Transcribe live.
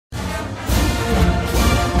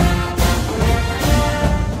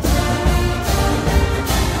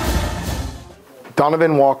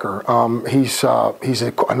Donovan Walker, he's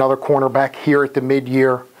another cornerback here at the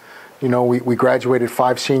mid-year. You know, we graduated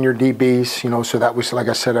 5 senior DBs, you know, so that was, like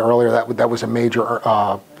I said earlier, that was a major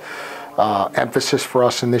emphasis for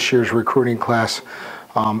us in this year's recruiting class.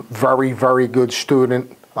 Very, very good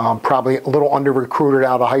student. Probably a little under-recruited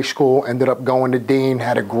out of high school, ended up going to Dean,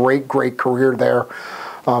 had a great career there.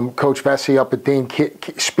 Coach Vesey up at Dean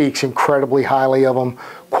speaks incredibly highly of him,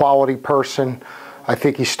 quality person. I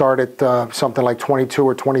think he started something like 22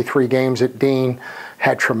 or 23 games at Dean,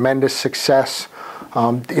 had tremendous success.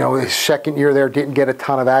 You know, his second year there didn't get a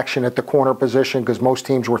ton of action at the corner position because most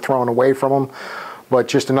teams were thrown away from him, but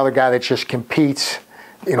just another guy that just competes,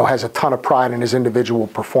 you know, has a ton of pride in his individual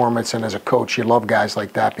performance, and as a coach, you love guys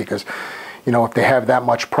like that because, you know, if they have that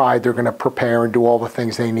much pride, they're going to prepare and do all the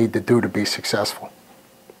things they need to do to be successful.